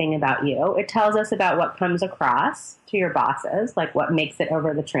anything about you. It tells us about what comes across to your bosses, like what makes it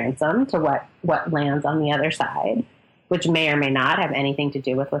over the transom to what lands on the other side, which may or may not have anything to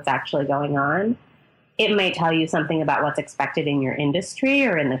do with what's actually going on. It might tell you something about what's expected in your industry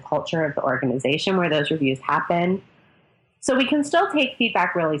or in the culture of the organization where those reviews happen. So we can still take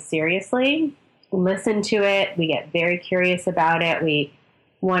feedback really seriously, listen to it. We get very curious about it. We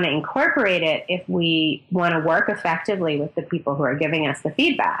want to incorporate it if we want to work effectively with the people who are giving us the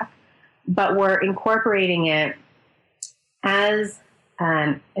feedback. But we're incorporating it as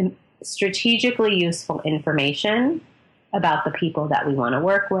strategically useful information about the people that we want to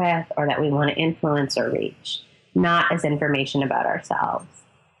work with or that we want to influence or reach, not as information about ourselves.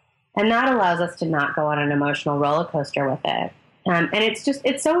 And that allows us to not go on an emotional roller coaster with it. And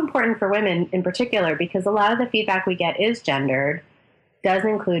it's so important for women in particular, because a lot of the feedback we get is gendered, does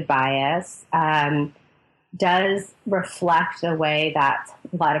include bias, does reflect the way that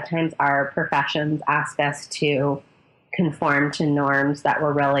a lot of times our professions ask us to conform to norms that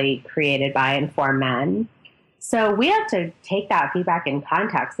were really created by and for men. So we have to take that feedback in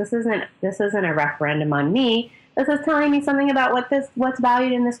context. This isn't a referendum on me. This is telling me something about what's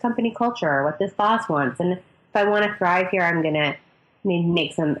valued in this company culture, or what this boss wants. And if I want to thrive here, I'm going to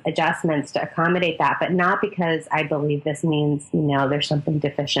make some adjustments to accommodate that, but not because I believe this means, there's something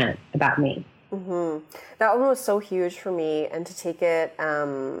deficient about me. Mm-hmm. That one was so huge for me, and to take it,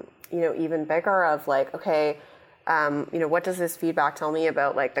 even bigger of like, okay, what does this feedback tell me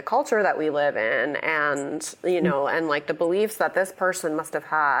about like the culture that we live in, and, and like the beliefs that this person must have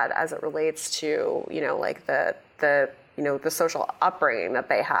had as it relates to, like the social upbringing that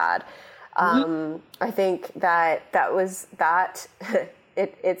they had. I think that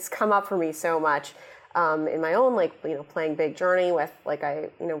it's come up for me so much, in my own, playing big journey with, I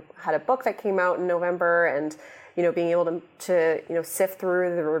had a book that came out in November, and, being able to sift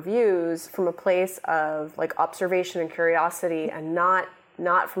through the reviews from a place of observation and curiosity, and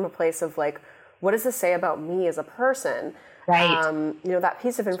not from a place of what does this say about me as a person? Right. That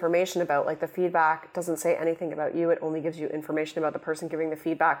piece of information about the feedback doesn't say anything about you. It only gives you information about the person giving the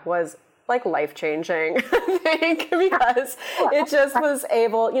feedback was life-changing, I think, because it just was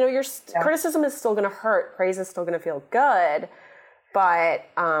able, your criticism is still going to hurt. Praise is still going to feel good, but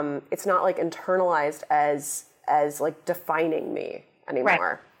it's not internalized as defining me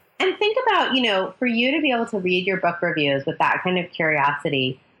anymore. Right. And think about, for you to be able to read your book reviews with that kind of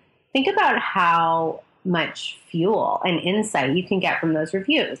curiosity, think about how much fuel and insight you can get from those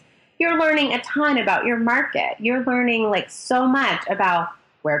reviews. You're learning a ton about your market. You're learning so much about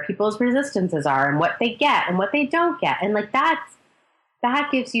where people's resistances are and what they get and what they don't get. And that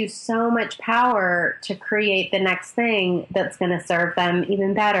gives you so much power to create the next thing that's going to serve them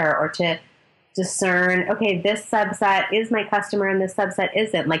even better, or to discern, okay, this subset is my customer and this subset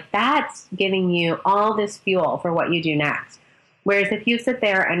isn't. That's giving you all this fuel for what you do next. Whereas if you sit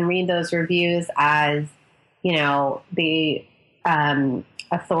there and read those reviews as, the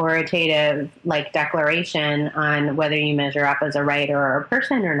authoritative declaration on whether you measure up as a writer or a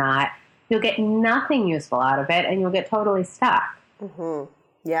person or not, you'll get nothing useful out of it, and you'll get totally stuck. Mm-hmm.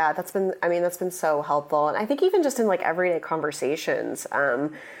 Yeah, that's been so helpful. And I think even just in everyday conversations,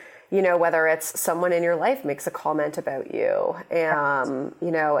 whether it's someone in your life makes a comment about you,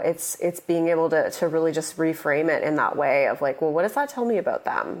 it's being able to really just reframe it in that way of well, what does that tell me about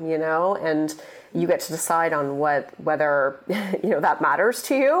them, and you get to decide on whether, that matters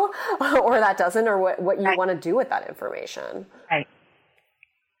to you or that doesn't, or what you want to do with that information. Right.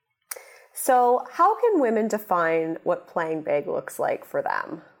 So how can women define what playing big looks like for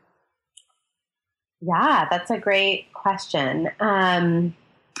them? Yeah, that's a great question.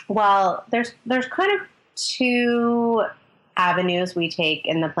 Well, there's kind of two avenues we take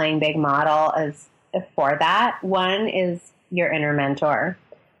in the playing big model for that. One is your inner mentor.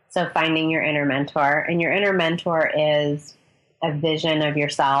 So finding your inner mentor, and your inner mentor is a vision of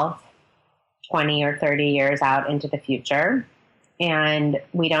yourself 20 or 30 years out into the future. And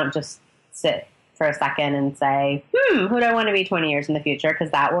we don't just sit for a second and say, who do I want to be 20 years in the future? Because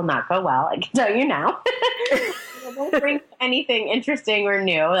that will not go well, I can tell you now. It won't bring anything interesting or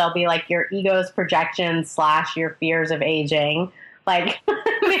new. They'll be your ego's projections / your fears of aging,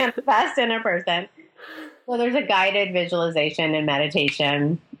 manifest in a person. So there's a guided visualization and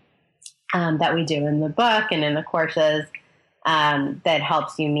meditation that we do in the book and in the courses that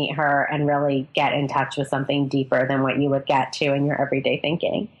helps you meet her and really get in touch with something deeper than what you would get to in your everyday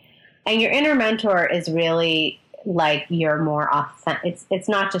thinking. And your inner mentor is really like your more authentic. It's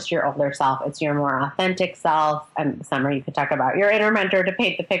not just your older self; it's your more authentic self. Summer, you could talk about your inner mentor to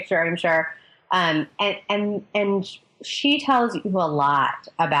paint the picture, I'm sure. And she tells you a lot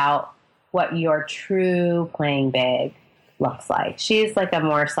about what your true playing big looks like. She's like a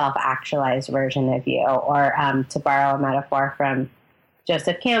more self-actualized version of you, or to borrow a metaphor from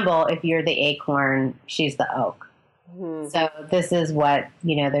Joseph Campbell, if you're the acorn, she's the oak. Mm-hmm. So this is what,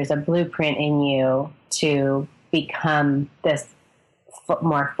 there's a blueprint in you to become this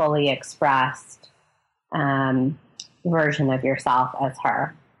more fully expressed version of yourself as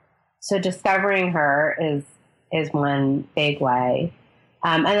her. So discovering her is one big way.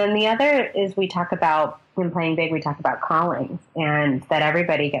 And then the other is we talk about, in Playing Big, we talk about callings, and that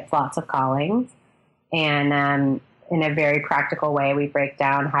everybody gets lots of callings. And in a very practical way, we break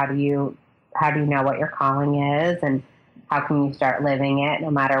down how do you know what your calling is, and how can you start living it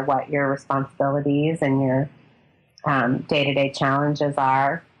no matter what your responsibilities and your day-to-day challenges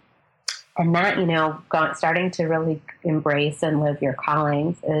are. And that, starting to really embrace and live your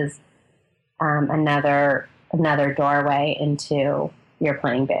callings is another doorway into your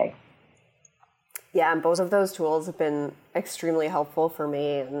Playing Big. Yeah, and both of those tools have been extremely helpful for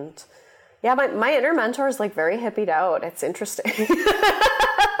me. And yeah, my inner mentor is like very hippied out. It's interesting.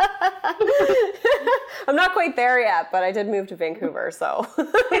 I'm not quite there yet, but I did move to Vancouver, so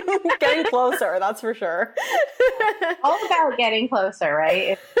getting closer, that's for sure. All about getting closer,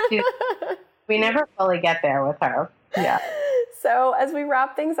 right? We never fully get there with her. Yeah. So as we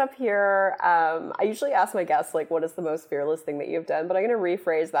wrap things up here, I usually ask my guests, like, what is the most fearless thing that you've done? But I'm going to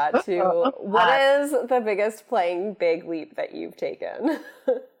rephrase that to, what is the biggest Playing Big leap that you've taken?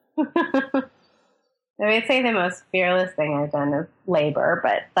 I would say the most fearless thing I've done is labor,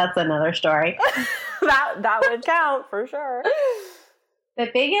 but that's another story. that would count for sure. The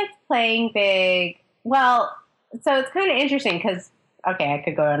biggest Playing Big, well, so it's kind of interesting because, okay, I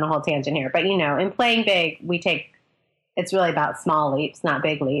could go on a whole tangent here, but in Playing Big, it's really about small leaps, not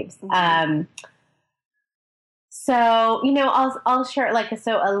big leaps. Mm-hmm. So, I'll share a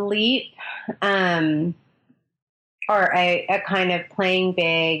leap, or a kind of Playing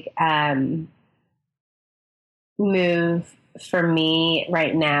Big, move for me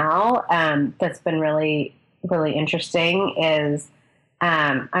right now, that's been really, really interesting is,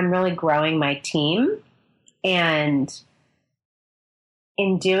 I'm really growing my team, and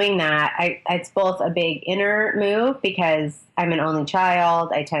in doing that, it's both a big inner move because I'm an only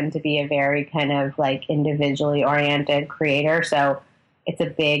child. I tend to be a very kind of like individually oriented creator. So it's a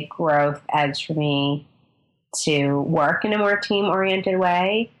big growth edge for me to work in a more team oriented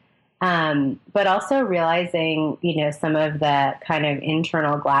way. But also realizing, some of the kind of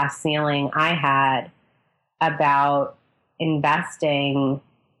internal glass ceiling I had about investing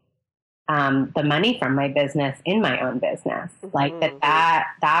the money from my business in my own business. Mm-hmm. Like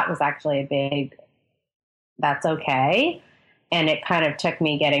that was actually a big, that's okay. And it kind of took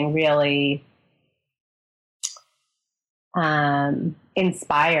me getting really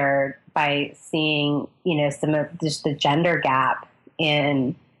inspired by seeing, some of just the gender gap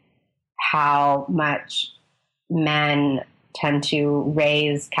in how much men tend to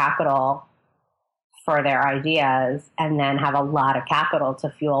raise capital for their ideas and then have a lot of capital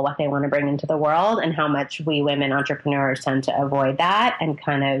to fuel what they want to bring into the world, and how much we women entrepreneurs tend to avoid that and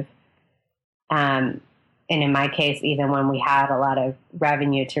kind of, and in my case, even when we had a lot of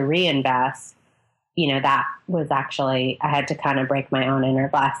revenue to reinvest, that was actually, I had to kind of break my own inner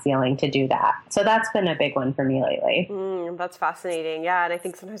glass ceiling to do that. So that's been a big one for me lately. That's fascinating. Yeah. And I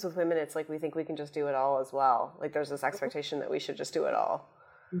think sometimes with women, it's like, we think we can just do it all as well. Like there's this expectation that we should just do it all.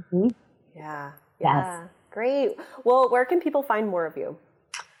 Mm-hmm. Yeah. Yes. Yeah. Great. Well, where can people find more of you?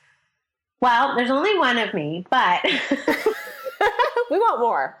 Well, there's only one of me, but we want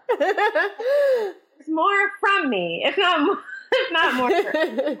more. It's more from me. If not more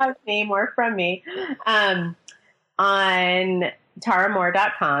of me, more from me. On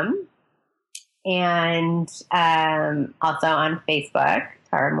taramoore.com and also on Facebook,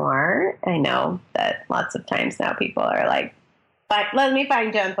 Tara Moore. I know that lots of times now people are like, but let me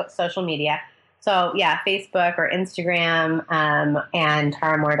find you on social media. So yeah, Facebook or Instagram, and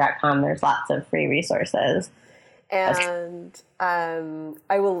taramoore.com. There's lots of free resources. And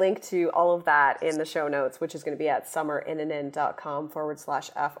I will link to all of that in the show notes, which is going to be at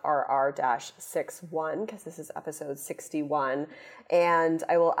summerinnanen.com/FRR-61, because this is episode 61. And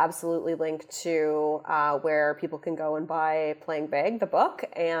I will absolutely link to where people can go and buy Playing Big, the book,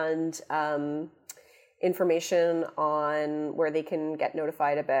 and information on where they can get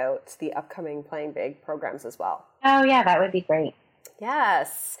notified about the upcoming Playing Big programs as well. Oh, yeah, that would be great.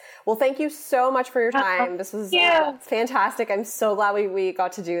 Yes. Well, thank you so much for your time. This was fantastic. I'm so glad we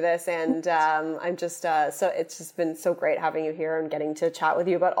got to do this. And I'm just, so it's just been so great having you here and getting to chat with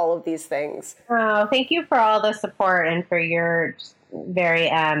you about all of these things. Oh, thank you for all the support and for your very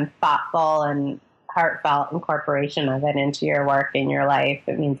thoughtful and heartfelt incorporation of it into your work and your life.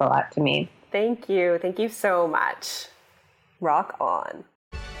 It means a lot to me. Thank you. Thank you so much. Rock on.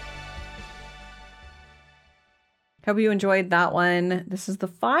 Hope you enjoyed that one. This is the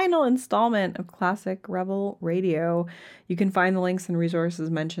final installment of Classic Rebel Radio. You can find the links and resources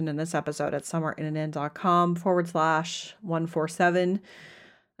mentioned in this episode at summerinnanen.com/147.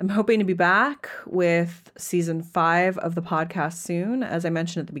 I'm hoping to be back with season 5 of the podcast soon. As I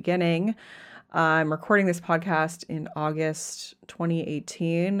mentioned at the beginning, I'm recording this podcast in August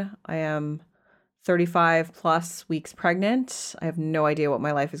 2018. I am 35 plus weeks pregnant. I have no idea what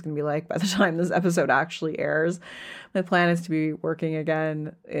my life is going to be like by the time this episode actually airs. My plan is to be working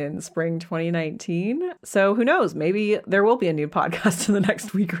again in spring 2019. So who knows? Maybe there will be a new podcast in the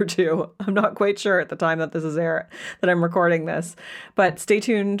next week or two. I'm not quite sure at the time that this is that I'm recording this. But stay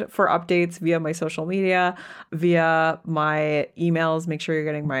tuned for updates via my social media, via my emails. Make sure you're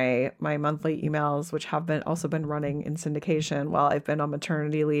getting my monthly emails, which have also been running in syndication while I've been on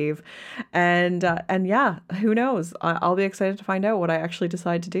maternity leave. And yeah, who knows? I'll be excited to find out what I actually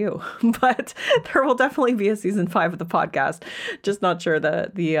decide to do. But there will definitely be a season 5 of the podcast. Just not sure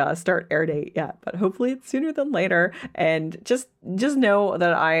the start air date yet, but hopefully it's sooner than later. And just know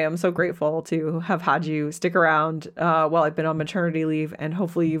that I am so grateful to have had you stick around while I've been on maternity leave, and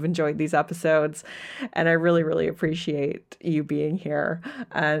hopefully you've enjoyed these episodes. And I really, really appreciate you being here.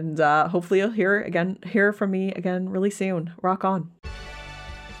 And hopefully you'll hear from me again really soon. Rock on.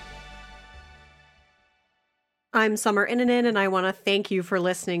 I'm Summer Innanen, and I want to thank you for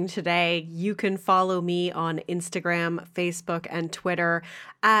listening today. You can follow me on Instagram, Facebook, and Twitter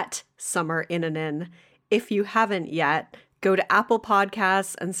at Summer Innanen. If you haven't yet, go to Apple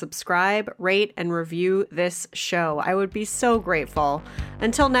Podcasts and subscribe, rate, and review this show. I would be so grateful.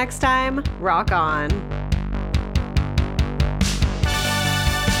 Until next time, rock on.